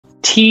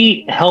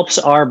tea helps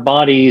our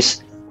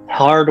body's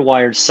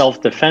hardwired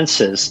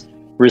self-defenses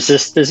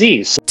resist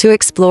disease. To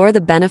explore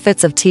the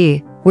benefits of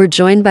tea, we're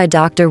joined by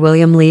Dr.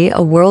 William Li,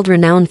 a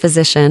world-renowned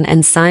physician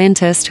and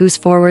scientist whose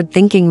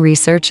forward-thinking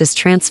research is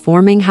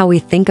transforming how we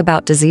think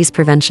about disease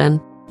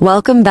prevention.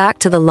 Welcome back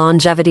to the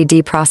Longevity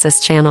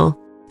Deprocessed channel.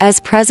 As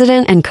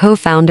president and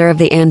co-founder of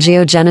the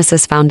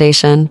Angiogenesis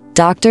Foundation,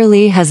 Dr.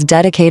 Li has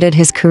dedicated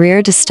his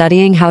career to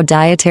studying how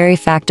dietary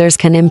factors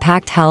can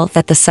impact health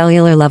at the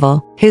cellular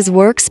level. His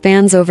work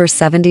spans over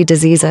 70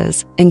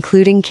 diseases,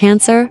 including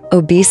cancer,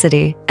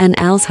 obesity, and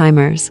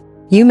Alzheimer's.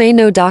 You may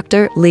know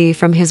Dr. Li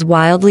from his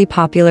wildly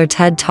popular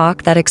TED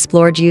Talk that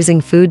explored using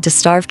food to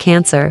starve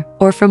cancer,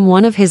 or from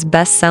one of his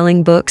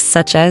best-selling books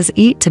such as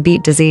Eat to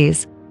Beat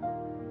Disease.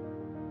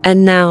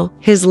 And now,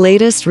 his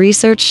latest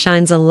research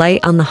shines a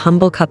light on the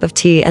humble cup of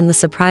tea and the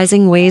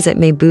surprising ways it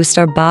may boost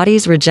our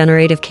body's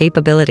regenerative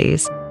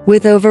capabilities.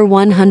 With over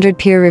 100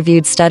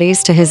 peer-reviewed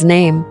studies to his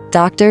name,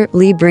 Dr.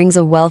 Li brings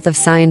a wealth of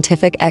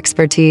scientific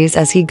expertise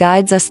as he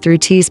guides us through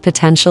tea's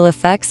potential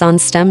effects on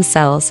stem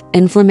cells,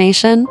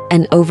 inflammation,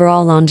 and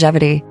overall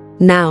longevity.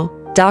 Now,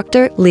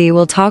 Dr. Li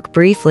will talk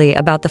briefly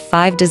about the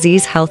 5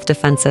 disease health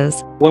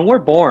defenses. When we're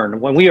born,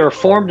 when we are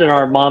formed in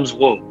our mom's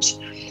wombs,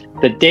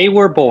 the day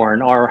we're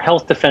born, our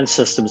health defense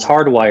systems,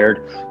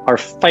 hardwired, are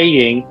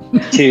fighting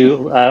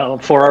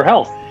for our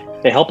health.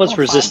 They help us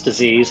resist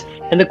disease.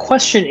 And the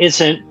question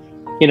isn't,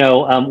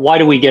 why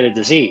do we get a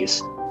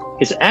disease?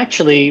 It's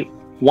actually,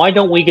 why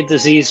don't we get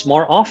disease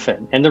more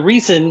often? And the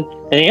reason,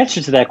 and the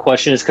answer to that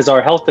question is because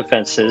our health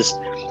defenses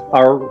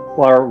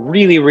are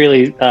really,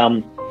 really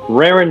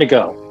raring to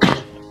go.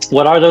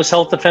 What are those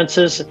health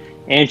defenses?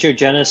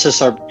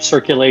 Angiogenesis, our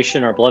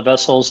circulation, our blood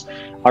vessels,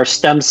 our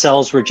stem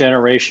cells,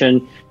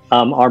 regeneration,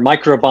 our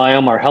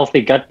microbiome, our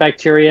healthy gut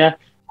bacteria,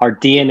 our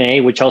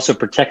DNA, which also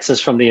protects us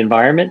from the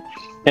environment,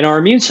 and our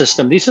immune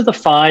system. These are the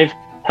 5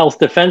 health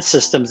defense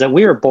systems that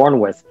we are born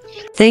with.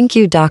 Thank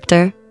you,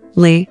 Dr.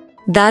 Li.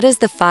 That is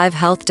the 5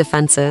 health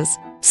defenses.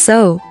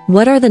 So,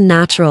 what are the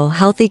natural,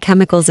 healthy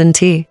chemicals in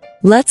tea?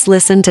 Let's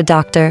listen to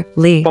Dr.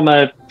 Li. From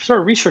a sort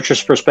of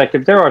researcher's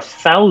perspective, there are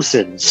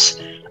thousands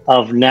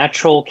of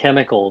natural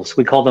chemicals.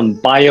 We call them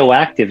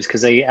bioactives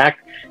because they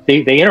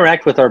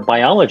interact with our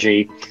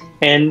biology.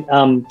 And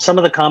some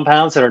of the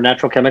compounds that are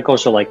natural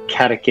chemicals are like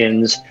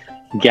catechins,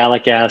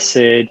 gallic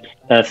acid,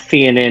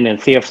 theanine, and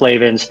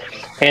theaflavins.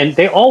 And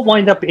they all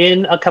wind up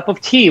in a cup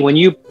of tea when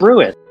you brew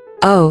it.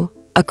 Oh,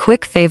 a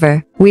quick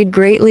favor. We'd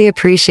greatly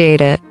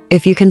appreciate it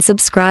if you can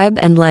subscribe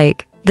and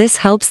like. This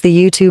helps the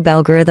YouTube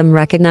algorithm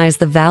recognize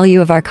the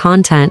value of our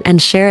content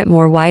and share it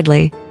more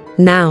widely.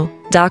 Now,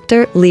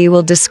 Dr. Li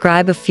will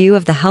describe a few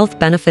of the health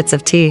benefits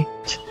of tea.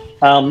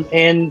 Some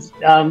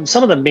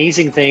of the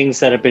amazing things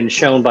that have been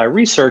shown by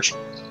research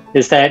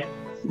is that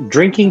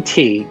drinking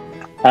tea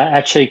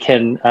actually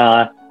can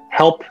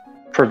help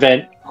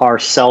prevent our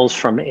cells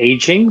from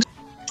aging.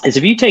 Is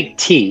if you take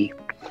tea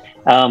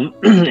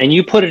and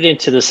you put it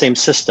into the same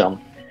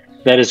system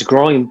that is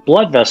growing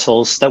blood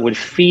vessels that would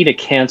feed a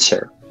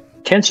cancer.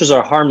 Cancers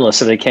are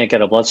harmless if they can't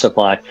get a blood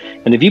supply.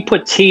 And if you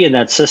put tea in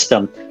that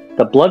system,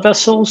 the blood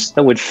vessels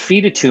that would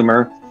feed a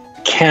tumor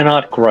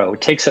cannot grow.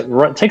 It takes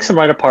them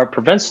right apart,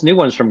 prevents new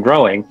ones from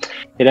growing.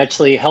 It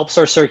actually helps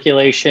our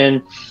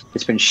circulation.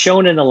 It's been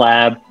shown in the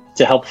lab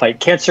to help fight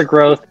cancer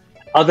growth.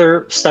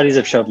 Other studies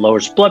have shown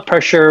lowers blood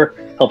pressure,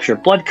 helps your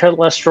blood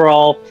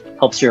cholesterol,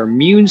 helps your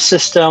immune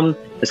system.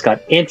 It's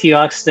got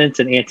antioxidants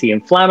and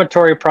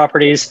anti-inflammatory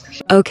properties.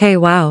 Okay,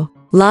 wow.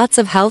 Lots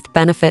of health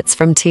benefits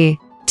from tea.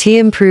 Tea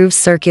improves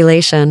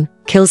circulation,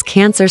 kills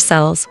cancer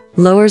cells,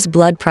 lowers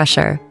blood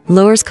pressure,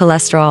 lowers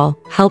cholesterol,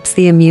 helps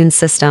the immune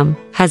system,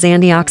 has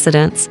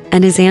antioxidants,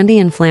 and is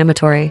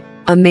anti-inflammatory.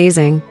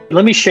 Amazing.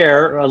 Let me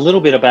share a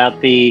little bit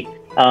about the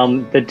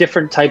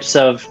different types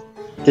of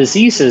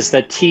diseases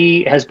that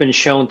tea has been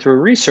shown through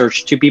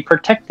research to be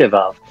protective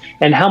of,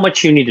 and how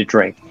much you need to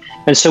drink.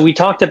 And so we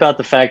talked about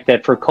the fact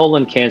that for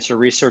colon cancer,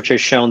 research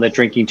has shown that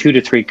drinking 2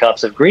 to 3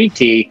 cups of green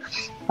tea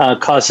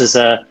causes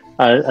a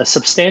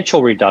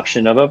substantial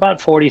reduction of about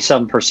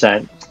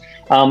 47%.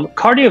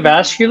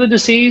 Cardiovascular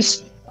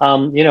disease,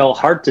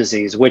 heart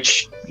disease,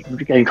 which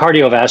in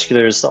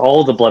cardiovascular is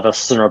all the blood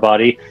vessels in our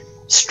body,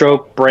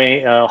 stroke,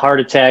 brain, heart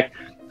attack.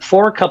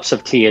 4 cups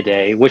of tea a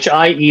day, which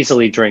I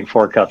easily drink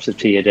 4 cups of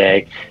tea a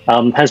day,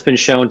 has been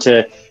shown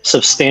to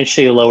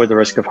substantially lower the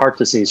risk of heart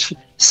disease.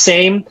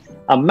 Same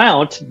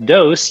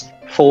dose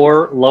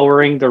for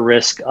lowering the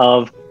risk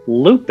of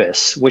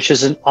lupus, which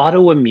is an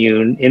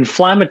autoimmune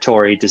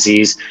inflammatory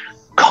disease,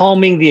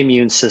 calming the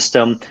immune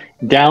system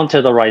down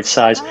to the right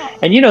size.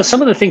 And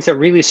some of the things that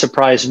really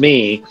surprised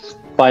me,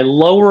 by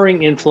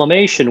lowering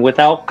inflammation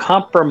without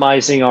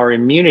compromising our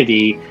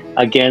immunity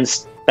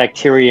against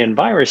bacteria and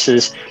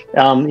viruses,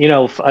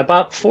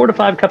 about 4 to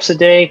 5 cups a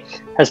day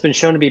has been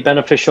shown to be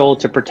beneficial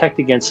to protect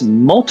against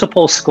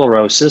multiple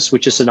sclerosis,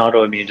 which is an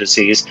autoimmune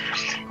disease,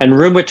 and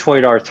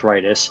rheumatoid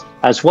arthritis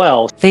as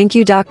well. Thank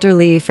you, Dr.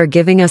 Li, for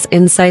giving us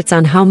insights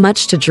on how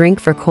much to drink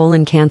for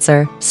colon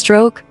cancer,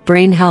 stroke,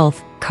 brain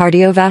health,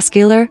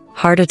 cardiovascular,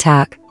 heart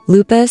attack,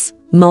 lupus,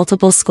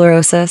 multiple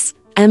sclerosis,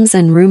 EMS,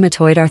 and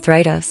rheumatoid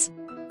arthritis.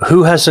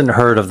 Who hasn't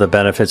heard of the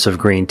benefits of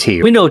green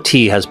tea? We know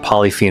tea has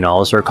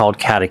polyphenols. They're called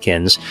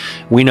catechins.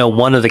 We know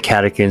one of the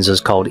catechins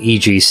is called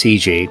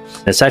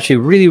EGCG. It's actually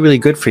really, really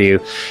good for you.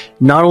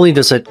 Not only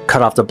does it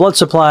cut off the blood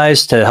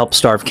supplies to help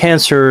starve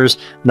cancers,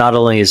 not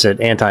only is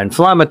it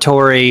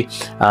anti-inflammatory,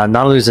 not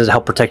only does it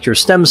help protect your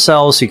stem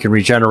cells so you can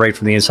regenerate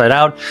from the inside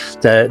out,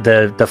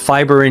 the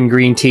fiber in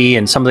green tea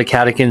and some of the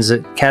catechins,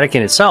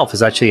 catechin itself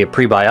is actually a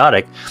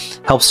prebiotic,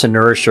 helps to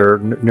nourish your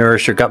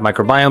gut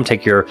microbiome,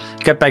 take your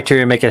gut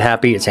bacteria, make it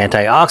happy. It's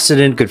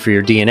antioxidant, good for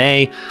your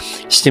DNA,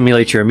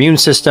 stimulates your immune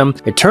system.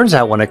 It turns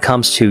out when it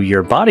comes to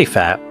your body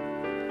fat,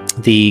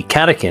 the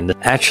catechin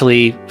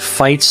actually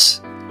fights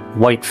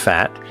white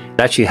fat.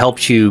 It actually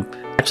helps you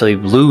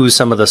lose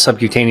some of the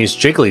subcutaneous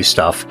jiggly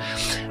stuff.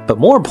 But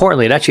more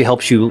importantly, it actually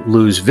helps you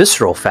lose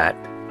visceral fat,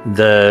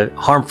 the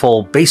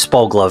harmful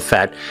baseball glove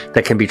fat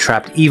that can be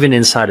trapped even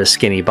inside a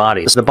skinny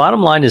body. So the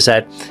bottom line is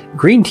that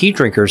green tea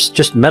drinkers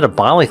just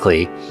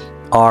metabolically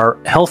are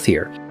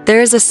healthier. There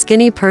is a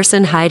skinny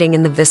person hiding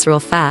in the visceral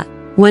fat.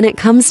 When it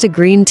comes to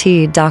green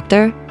tea,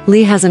 Dr.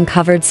 Lee has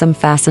uncovered some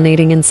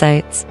fascinating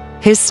insights.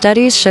 His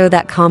studies show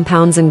that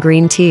compounds in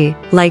green tea,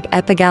 like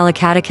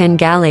epigallocatechin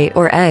gallate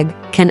or egg,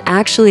 can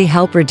actually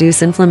help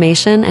reduce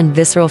inflammation and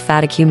visceral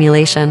fat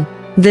accumulation.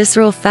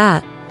 Visceral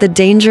fat, the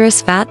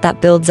dangerous fat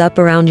that builds up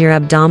around your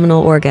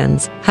abdominal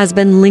organs, has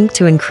been linked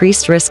to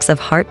increased risks of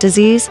heart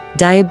disease,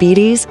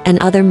 diabetes, and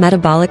other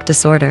metabolic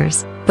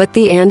disorders. But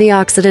the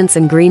antioxidants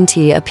in green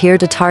tea appear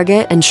to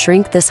target and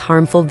shrink this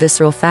harmful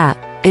visceral fat.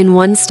 In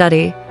one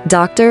study,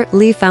 Dr.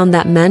 Lee found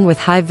that men with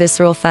high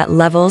visceral fat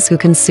levels who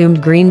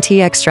consumed green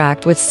tea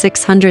extract with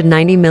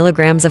 690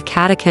 milligrams of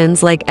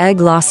catechins like egg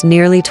lost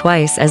nearly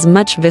twice as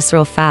much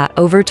visceral fat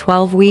over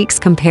 12 weeks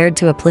compared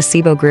to a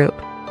placebo group.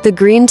 The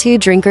green tea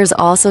drinkers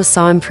also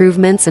saw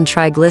improvements in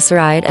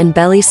triglyceride and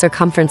belly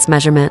circumference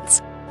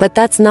measurements. But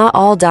that's not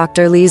all.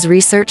 Dr. Lee's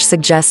research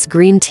suggests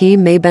green tea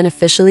may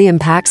beneficially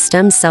impact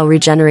stem cell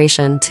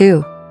regeneration,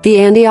 too. The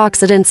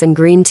antioxidants in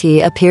green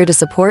tea appear to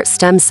support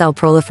stem cell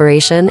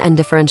proliferation and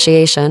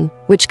differentiation,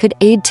 which could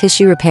aid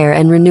tissue repair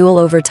and renewal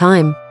over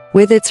time.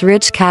 With its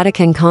rich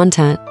catechin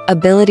content,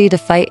 ability to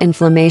fight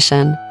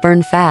inflammation,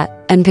 burn fat,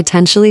 and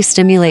potentially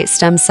stimulate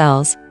stem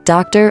cells,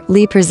 Dr.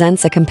 Lee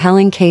presents a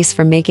compelling case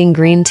for making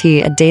green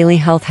tea a daily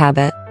health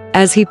habit.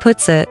 As he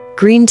puts it,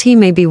 green tea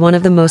may be one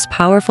of the most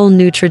powerful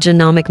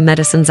nutrigenomic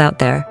medicines out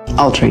there.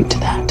 I'll drink to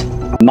that.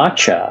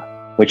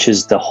 Matcha, which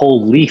is the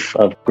whole leaf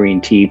of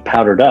green tea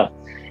powdered up,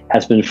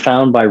 has been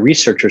found by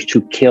researchers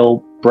to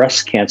kill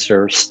breast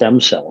cancer stem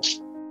cells.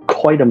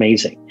 Quite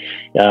amazing.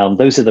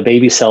 Those are the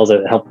baby cells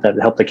that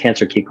help the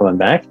cancer keep coming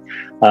back.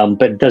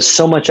 But it does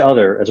so much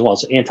other as well.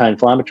 It's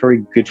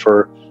anti-inflammatory, good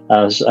for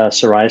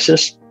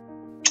psoriasis,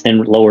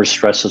 and lowers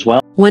stress as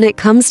well. When it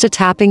comes to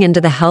tapping into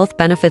the health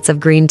benefits of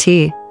green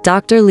tea,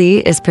 Dr. Lee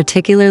is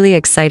particularly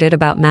excited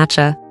about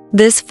matcha.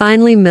 This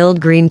finely milled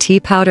green tea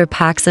powder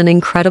packs an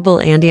incredible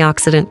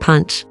antioxidant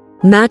punch.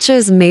 Matcha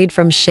is made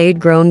from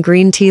shade-grown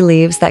green tea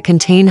leaves that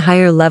contain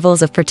higher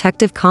levels of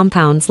protective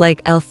compounds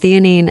like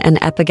L-theanine and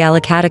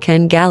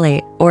epigallocatechin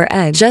gallate, or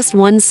egg. Just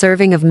one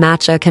serving of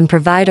matcha can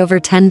provide over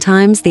 10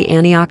 times the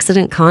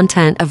antioxidant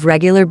content of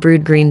regular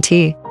brewed green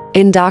tea.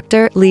 In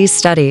Dr. Lee's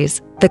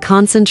studies, the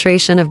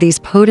concentration of these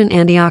potent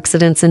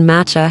antioxidants in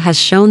matcha has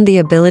shown the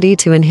ability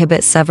to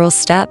inhibit several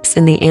steps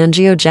in the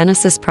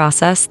angiogenesis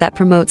process that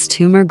promotes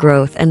tumor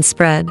growth and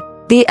spread.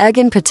 The egg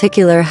in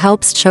particular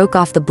helps choke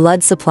off the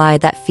blood supply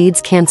that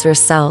feeds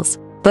cancerous cells.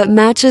 But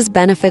matcha's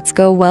benefits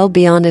go well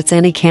beyond its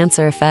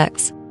anti-cancer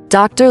effects.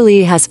 Dr.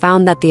 Lee has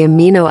found that the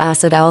amino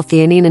acid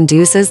L-theanine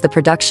induces the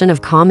production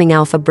of calming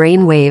alpha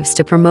brain waves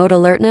to promote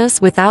alertness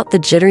without the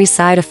jittery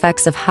side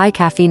effects of high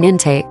caffeine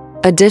intake.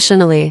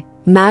 Additionally,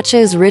 matcha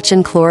is rich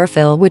in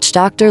chlorophyll, which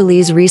Dr.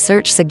 Lee's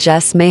research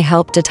suggests may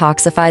help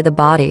detoxify the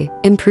body,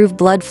 improve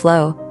blood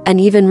flow, and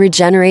even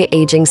regenerate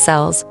aging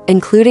cells,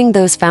 including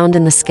those found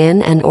in the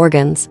skin and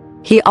organs.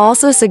 He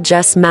also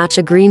suggests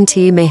matcha green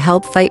tea may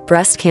help fight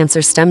breast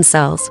cancer stem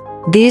cells.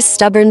 These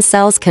stubborn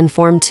cells can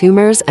form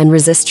tumors and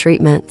resist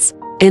treatments.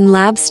 In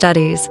lab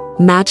studies,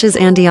 matcha's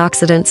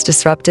antioxidants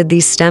disrupted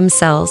these stem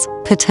cells,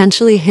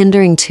 potentially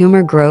hindering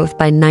tumor growth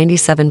by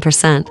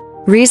 97%.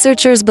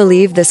 Researchers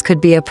believe this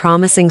could be a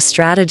promising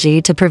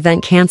strategy to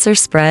prevent cancer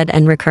spread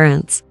and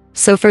recurrence.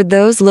 So for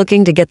those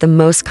looking to get the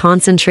most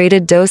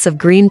concentrated dose of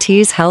green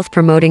tea's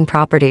health-promoting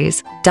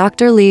properties,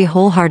 Dr. Lee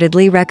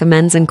wholeheartedly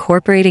recommends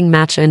incorporating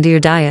matcha into your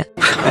diet.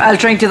 I'll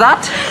drink to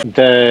that.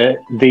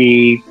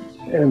 The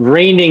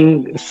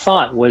reigning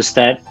thought was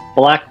that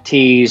black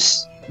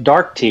teas,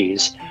 dark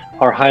teas,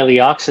 are highly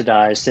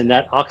oxidized, and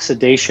that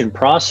oxidation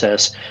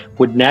process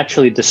would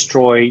naturally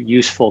destroy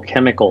useful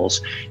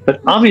chemicals.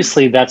 But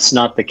obviously that's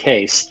not the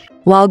case.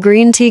 While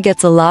green tea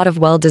gets a lot of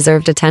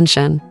well-deserved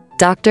attention,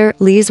 Dr.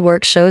 Lee's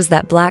work shows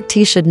that black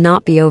tea should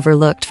not be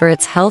overlooked for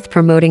its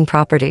health-promoting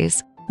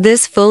properties.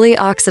 This fully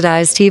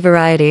oxidized tea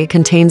variety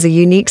contains a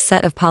unique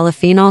set of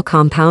polyphenol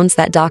compounds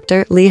that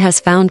Dr. Lee has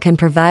found can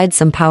provide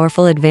some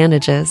powerful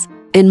advantages.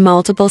 In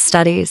multiple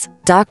studies,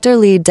 Dr.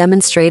 Lee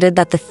demonstrated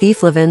that the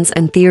theaflavins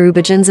and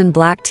theorubigens in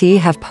black tea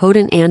have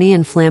potent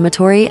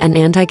anti-inflammatory and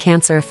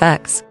anti-cancer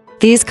effects.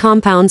 These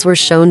compounds were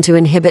shown to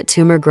inhibit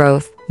tumor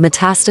growth,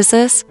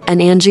 metastasis,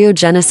 and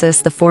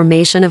angiogenesis, the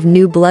formation of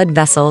new blood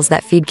vessels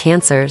that feed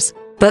cancers.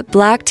 But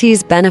black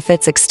tea's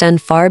benefits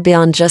extend far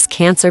beyond just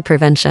cancer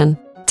prevention.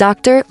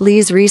 Dr.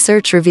 Lee's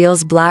research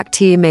reveals black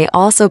tea may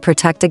also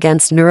protect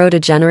against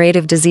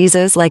neurodegenerative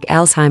diseases like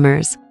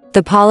Alzheimer's.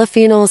 The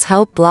polyphenols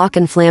help block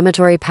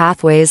inflammatory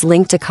pathways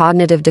linked to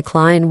cognitive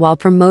decline while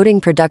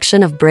promoting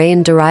production of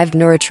brain-derived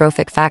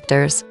neurotrophic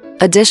factors.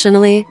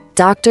 Additionally,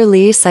 Dr.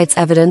 Lee cites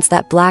evidence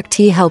that black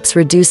tea helps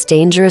reduce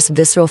dangerous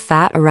visceral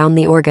fat around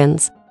the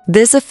organs.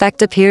 This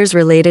effect appears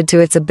related to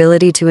its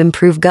ability to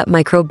improve gut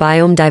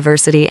microbiome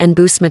diversity and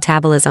boost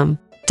metabolism.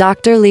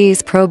 Dr.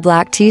 Lee's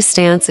pro-black tea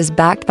stance is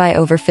backed by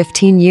over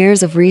 15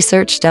 years of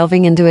research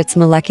delving into its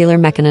molecular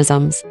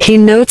mechanisms. He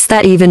notes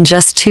that even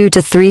just 2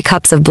 to 3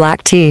 cups of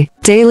black tea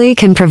daily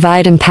can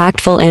provide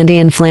impactful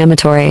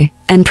anti-inflammatory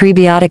and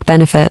prebiotic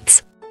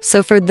benefits.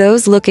 So for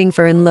those looking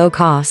for a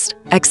low-cost,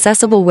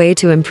 accessible way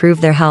to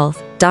improve their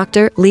health,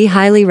 Dr. Lee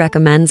highly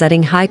recommends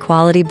adding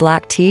high-quality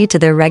black tea to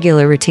their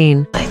regular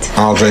routine.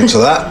 I'll drink to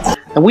that.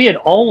 And we had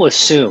all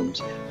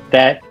assumed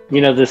that,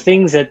 the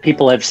things that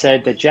people have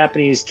said, that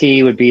Japanese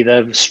tea would be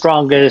the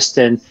strongest,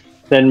 and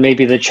then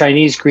maybe the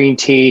Chinese green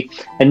tea.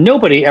 And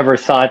nobody ever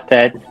thought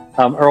that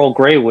Earl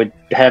Grey would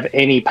have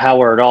any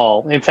power at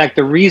all. In fact,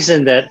 the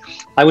reason that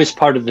I was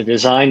part of the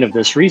design of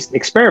this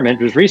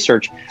experiment was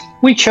research.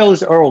 We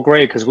chose Earl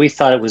Grey because we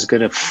thought it was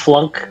going to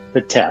flunk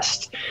the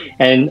test.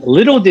 And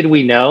little did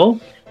we know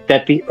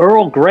that the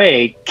Earl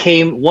Grey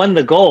won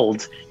the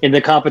gold in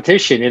the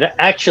competition. It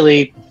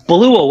actually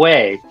blew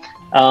away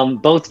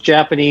both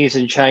Japanese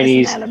and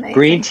Chinese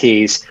green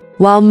teas.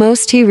 While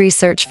most tea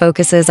research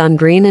focuses on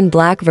green and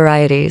black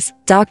varieties,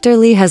 Dr.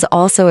 Lee has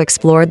also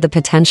explored the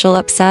potential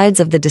upsides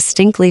of the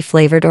distinctly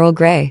flavored Earl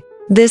Grey.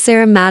 This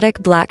aromatic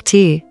black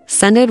tea,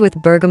 scented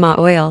with bergamot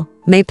oil,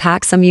 may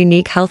pack some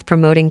unique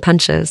health-promoting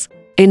punches.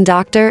 In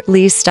Dr.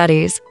 Lee's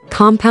studies,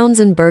 compounds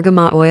in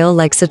bergamot oil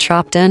like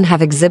citroptin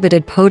have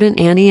exhibited potent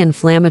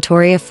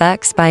anti-inflammatory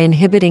effects by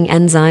inhibiting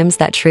enzymes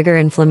that trigger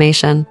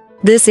inflammation.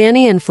 This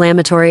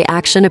anti-inflammatory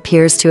action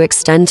appears to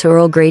extend to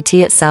Earl Grey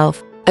tea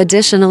itself.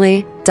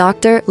 Additionally,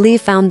 Dr. Lee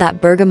found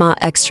that bergamot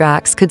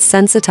extracts could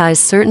sensitize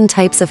certain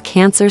types of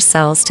cancer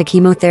cells to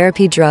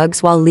chemotherapy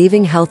drugs while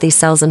leaving healthy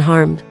cells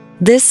unharmed.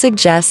 This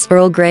suggests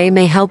Earl Grey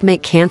may help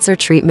make cancer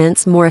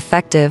treatments more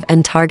effective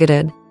and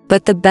targeted.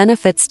 But the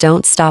benefits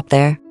don't stop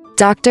there.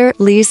 Dr.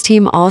 Lee's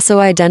team also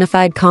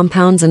identified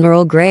compounds in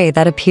Earl Grey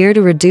that appear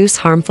to reduce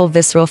harmful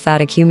visceral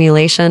fat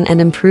accumulation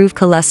and improve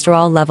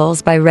cholesterol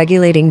levels by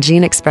regulating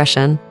gene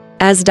expression.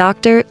 As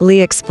Dr.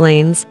 Lee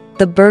explains,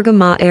 the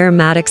bergamot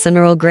aromatics in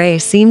Earl Grey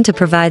seem to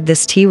provide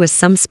this tea with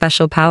some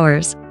special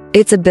powers.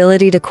 Its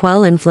ability to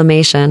quell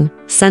inflammation,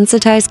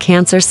 sensitize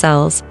cancer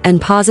cells, and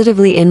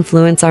positively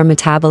influence our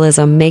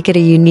metabolism make it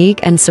a unique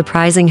and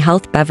surprising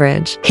health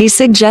beverage. He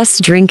suggests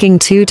drinking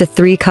 2 to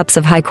 3 cups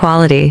of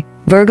high-quality,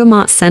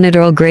 bergamot-scented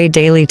Earl Grey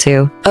daily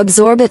to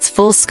absorb its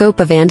full scope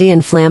of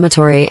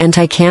anti-inflammatory,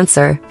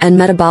 anti-cancer, and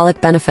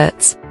metabolic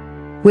benefits.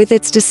 With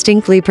its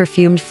distinctly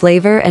perfumed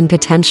flavor and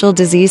potential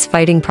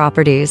disease-fighting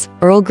properties,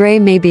 Earl Grey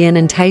may be an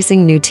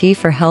enticing new tea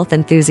for health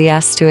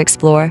enthusiasts to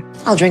explore.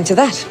 I'll drink to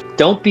that.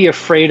 Don't be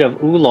afraid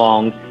of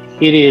oolong.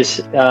 It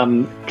is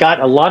got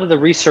a lot of the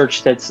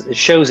research that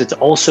shows it's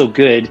also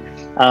good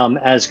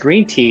as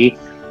green tea.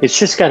 It's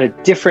just got a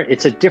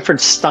different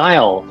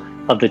style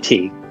of the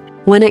tea.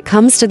 When it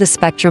comes to the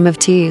spectrum of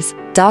teas,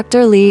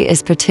 Dr. Lee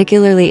is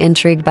particularly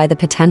intrigued by the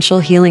potential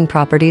healing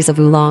properties of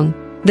oolong.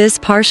 This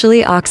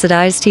partially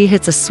oxidized tea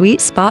hits a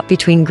sweet spot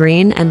between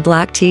green and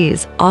black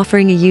teas,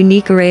 offering a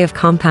unique array of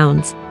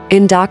compounds.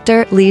 In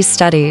Dr. Lee's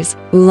studies,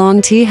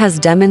 oolong tea has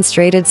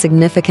demonstrated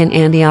significant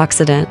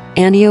antioxidant,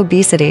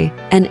 anti-obesity,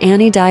 and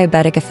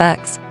anti-diabetic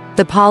effects.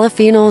 The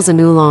polyphenols in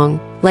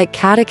oolong, like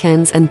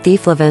catechins and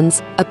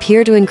theaflavins,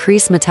 appear to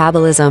increase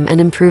metabolism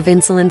and improve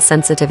insulin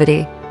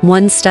sensitivity.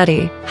 One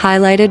study,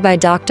 highlighted by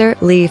Dr.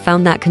 Lee,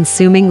 found that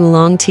consuming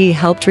oolong tea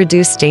helped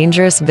reduce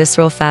dangerous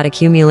visceral fat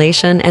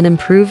accumulation and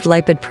improved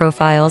lipid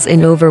profiles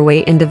in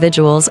overweight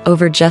individuals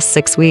over just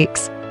 6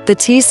 weeks. The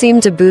tea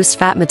seemed to boost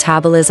fat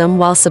metabolism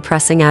while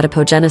suppressing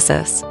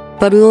adipogenesis.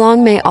 But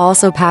oolong may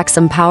also pack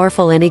some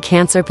powerful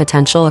anti-cancer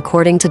potential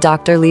according to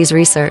Dr. Lee's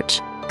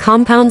research.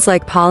 Compounds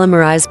like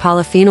polymerized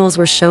polyphenols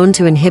were shown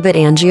to inhibit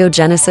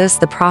angiogenesis,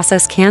 the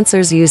process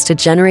cancers use to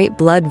generate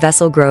blood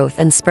vessel growth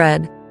and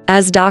spread.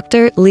 As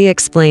Dr. Lee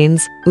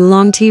explains,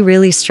 oolong tea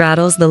really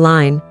straddles the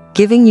line,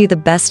 giving you the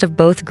best of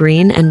both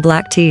green and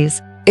black teas.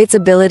 Its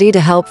ability to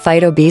help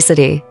fight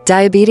obesity,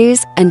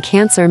 diabetes, and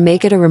cancer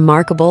make it a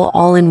remarkable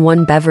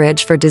all-in-one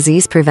beverage for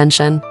disease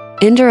prevention.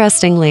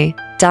 Interestingly,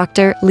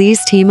 Dr.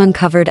 Lee's team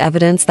uncovered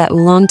evidence that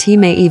oolong tea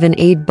may even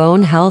aid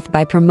bone health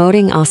by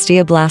promoting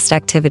osteoblast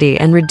activity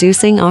and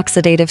reducing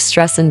oxidative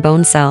stress in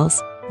bone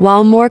cells.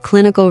 While more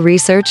clinical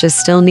research is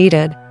still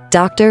needed,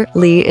 Dr.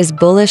 Lee is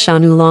bullish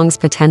on oolong's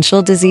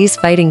potential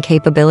disease-fighting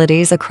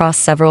capabilities across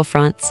several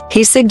fronts.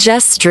 He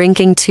suggests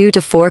drinking 2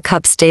 to 4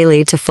 cups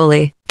daily to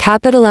fully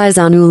capitalize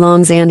on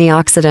oolong's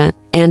antioxidant,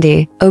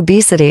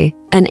 anti-obesity,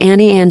 and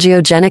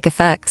anti-angiogenic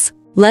effects.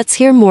 Let's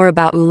hear more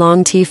about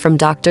oolong tea from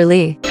Dr.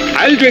 Lee.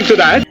 I'll drink to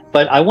that.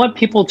 But I want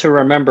people to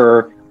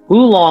remember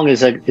oolong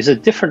is a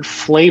different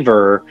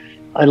flavor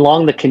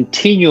along the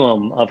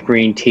continuum of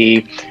green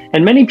tea.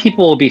 And many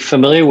people will be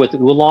familiar with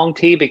oolong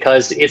tea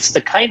because it's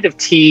the kind of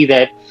tea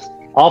that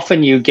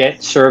often you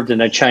get served in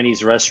a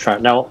Chinese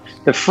restaurant. Now,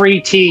 the free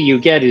tea you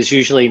get is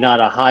usually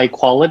not a high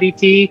quality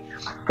tea,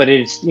 but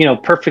it's,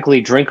 perfectly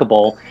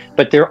drinkable.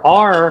 But there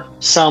are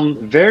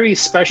some very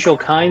special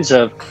kinds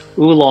of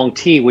oolong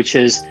tea, which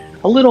is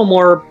a little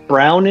more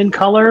brown in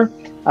color,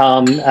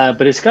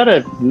 but it's got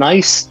a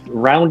nice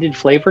rounded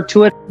flavor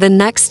to it. The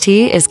next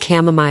tea is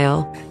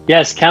chamomile.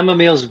 Yes,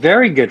 chamomile is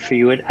very good for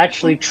you. It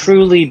actually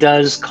truly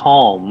does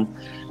calm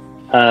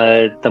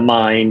the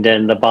mind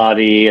and the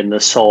body and the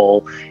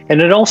soul. And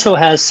it also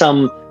has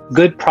some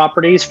good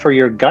properties for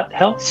your gut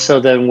health, so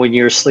that when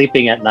you're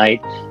sleeping at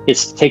night,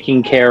 it's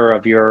taking care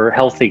of your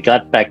healthy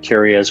gut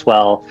bacteria as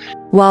well.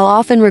 While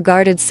often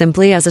regarded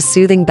simply as a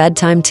soothing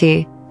bedtime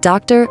tea,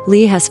 Dr.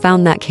 Lee has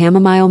found that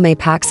chamomile may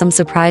pack some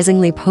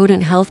surprisingly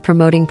potent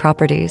health-promoting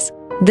properties.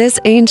 This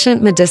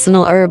ancient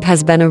medicinal herb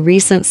has been a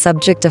recent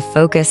subject of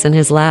focus in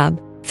his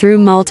lab. Through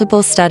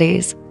multiple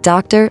studies,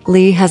 Dr.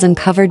 Lee has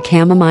uncovered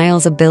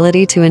chamomile's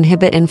ability to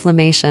inhibit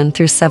inflammation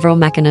through several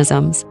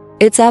mechanisms.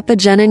 Its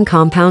apigenin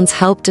compounds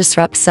help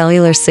disrupt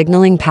cellular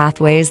signaling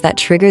pathways that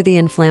trigger the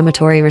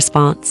inflammatory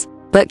response.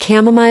 But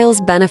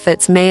chamomile's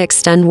benefits may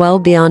extend well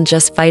beyond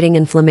just fighting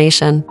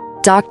inflammation.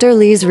 Dr.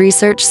 Lee's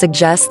research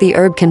suggests the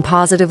herb can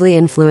positively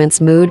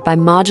influence mood by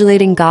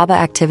modulating GABA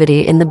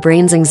activity in the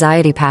brain's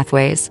anxiety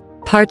pathways.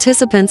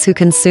 Participants who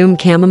consume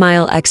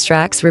chamomile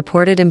extracts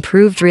reported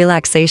improved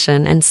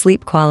relaxation and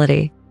sleep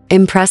quality.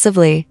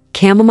 Impressively,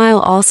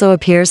 chamomile also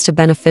appears to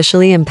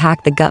beneficially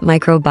impact the gut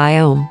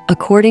microbiome,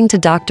 according to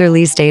Dr.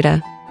 Lee's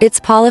data. Its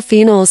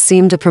polyphenols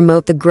seem to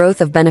promote the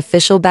growth of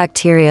beneficial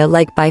bacteria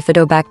like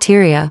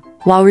bifidobacteria,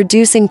 while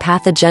reducing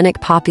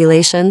pathogenic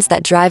populations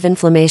that drive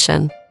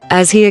inflammation.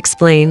 As he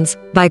explains,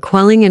 by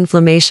quelling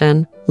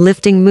inflammation,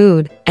 lifting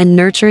mood, and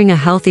nurturing a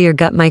healthier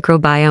gut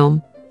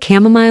microbiome,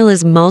 chamomile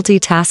is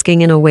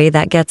multitasking in a way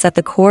that gets at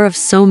the core of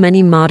so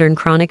many modern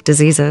chronic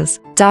diseases.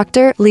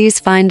 Dr. Lee's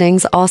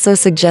findings also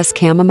suggest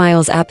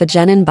chamomile's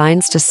apigenin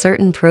binds to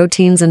certain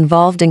proteins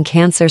involved in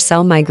cancer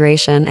cell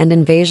migration and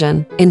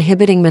invasion,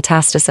 inhibiting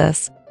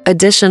metastasis.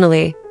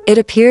 Additionally, it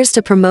appears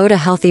to promote a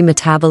healthy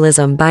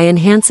metabolism by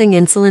enhancing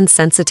insulin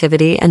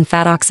sensitivity and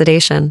fat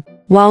oxidation.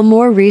 While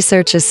more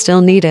research is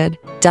still needed,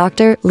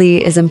 Dr.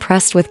 Lee is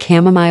impressed with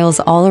chamomile's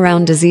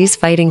all-around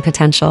disease-fighting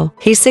potential.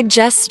 He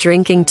suggests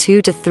drinking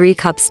 2 to 3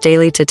 cups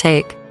daily to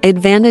take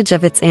advantage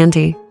of its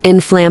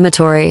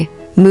anti-inflammatory,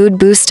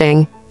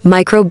 mood-boosting,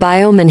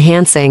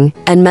 microbiome-enhancing,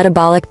 and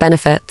metabolic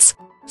benefits.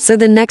 So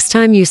the next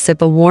time you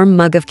sip a warm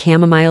mug of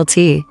chamomile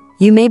tea,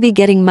 you may be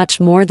getting much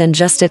more than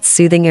just its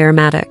soothing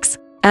aromatics.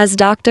 As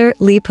Dr.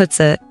 Lee puts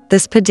it,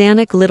 this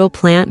pedantic little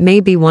plant may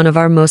be one of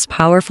our most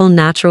powerful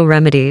natural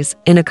remedies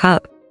in a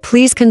cup.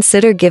 Please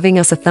consider giving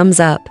us a thumbs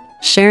up,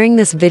 sharing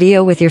this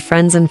video with your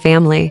friends and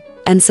family,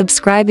 and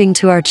subscribing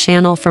to our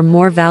channel for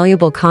more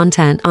valuable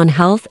content on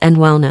health and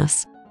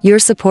wellness. Your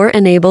support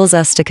enables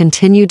us to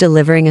continue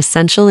delivering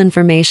essential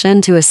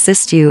information to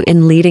assist you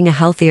in leading a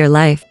healthier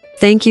life.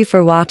 Thank you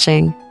for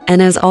watching,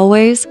 and as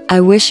always,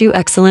 I wish you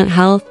excellent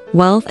health,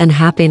 wealth, and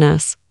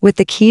happiness, with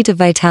the key to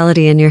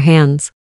vitality in your hands.